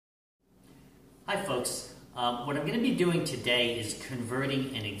Hi folks, what I'm going to be doing today is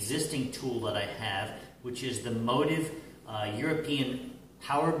converting an existing tool that I have, which is the Motiv European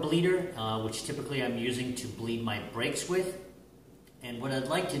Power Bleeder, which typically I'm using to bleed my brakes with. And what I'd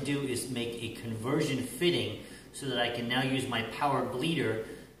like to do is make a conversion fitting so that I can now use my power bleeder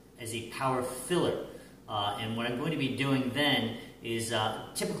as a power filler. And what I'm going to be doing then is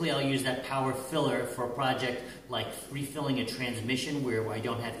typically I'll use that power filler for a project like refilling a transmission where I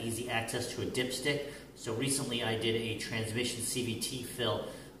don't have easy access to a dipstick. So recently I did a transmission CVT fill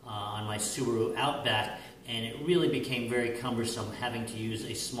on my Subaru Outback, and it really became very cumbersome having to use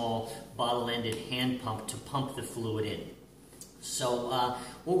a small bottle-ended hand pump to pump the fluid in. So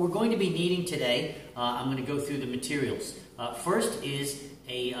what we're going to be needing today, I'm going to go through the materials. First is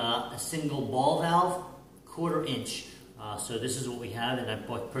a single ball valve, 1/4 inch. So this is what we have, and I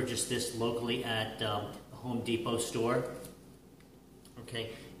purchased this locally at the Home Depot store.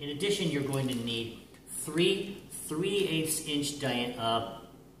 Okay. In addition, you're going to need 3/8 inch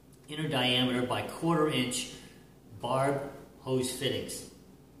inner diameter by 1/4 inch barb hose fittings.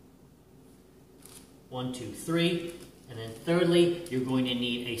 1, 2, 3. And then thirdly, you're going to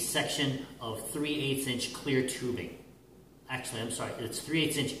need a section of 3/8 inch clear tubing. Actually, I'm sorry, it's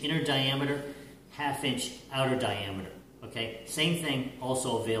 3/8 inch inner diameter, 1/2 inch outer diameter. Okay, same thing,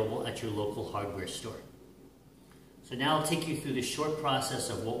 also available at your local hardware store. So now I'll take you through the short process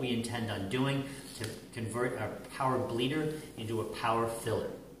of what we intend on doing to convert our power bleeder into a power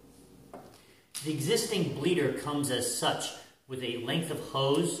filler. The existing bleeder comes as such with a length of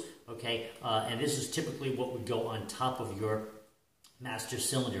hose, okay, and this is typically what would go on top of your master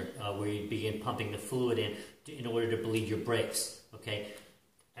cylinder where you begin pumping the fluid in order to bleed your brakes, okay.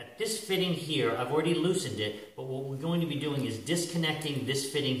 At this fitting here, I've already loosened it, but what we're going to be doing is disconnecting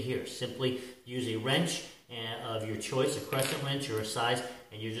this fitting here. Simply use a wrench of your choice, a crescent wrench or a size,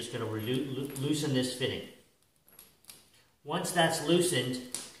 and you're just going to loosen this fitting. Once that's loosened,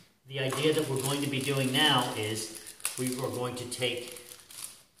 the idea that we're going to be doing now is we are going to take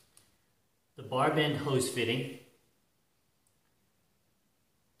the barb end hose fitting.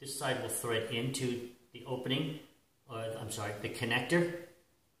 This side will thread into the opening, the connector.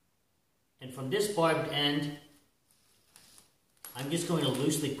 And from this barbed end, I'm just going to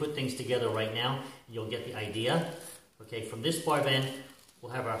loosely put things together right now. You'll get the idea. Okay, from this barb end,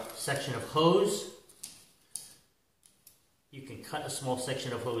 we'll have our section of hose. You can cut a small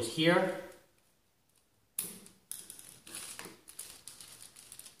section of hose here.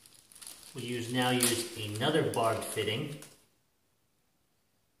 We'll now use another barbed fitting.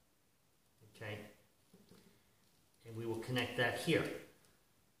 Okay, and we will connect that here.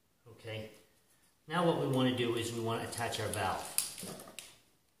 Okay, now what we want to do is we want to attach our valve.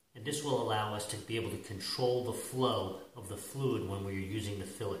 And this will allow us to be able to control the flow of the fluid when we're using the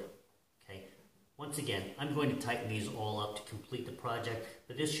filler. Okay, once again, I'm going to tighten these all up to complete the project,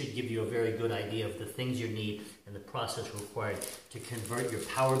 but this should give you a very good idea of the things you need and the process required to convert your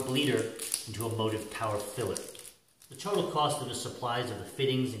power bleeder into a Motiv power filler. The total cost of the supplies of the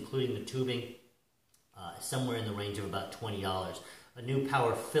fittings, including the tubing, is somewhere in the range of about $20. A new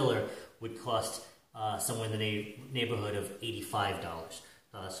power filler would cost somewhere in the neighborhood of $85.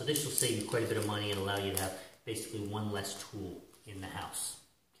 So this will save you quite a bit of money and allow you to have basically one less tool in the house.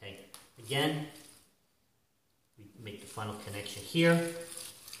 Okay. Again, we make the final connection here.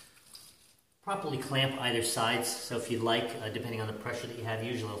 Properly clamp either sides. So if you'd like, depending on the pressure that you have,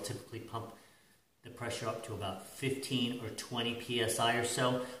 usually I'll typically pump the pressure up to about 15 or 20 psi or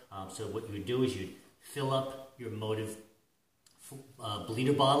so. So what you would do is you'd fill up your Motiv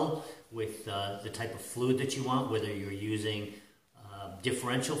bleeder bottle with the type of fluid that you want, whether you're using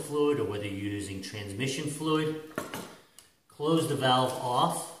differential fluid or whether you're using transmission fluid. Close the valve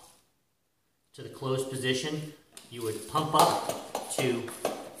off to the closed position. You would pump up to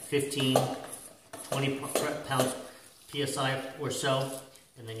 15, 20 pounds psi or so,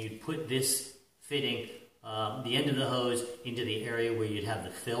 and then you'd put this fitting, the end of the hose, into the area where you'd have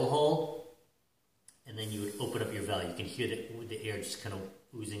the fill hole. And then you would open up your valve. You can hear the air just kind of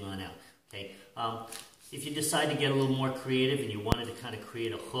oozing on out. Okay. If you decide to get a little more creative and you wanted to kind of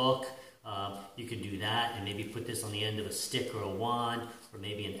create a hook, you could do that and maybe put this on the end of a stick or a wand or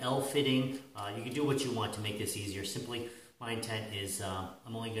maybe an L fitting. You can do what you want to make this easier. Simply, my intent is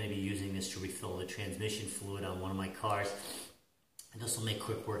I'm only going to be using this to refill the transmission fluid on one of my cars. And this will make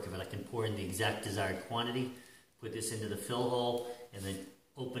quick work of it. I can pour in the exact desired quantity, put this into the fill hole, and then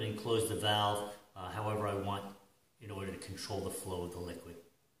open and close the valve however I want in order to control the flow of the liquid.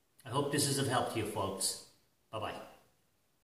 I hope this is of help to you folks. Bye-bye.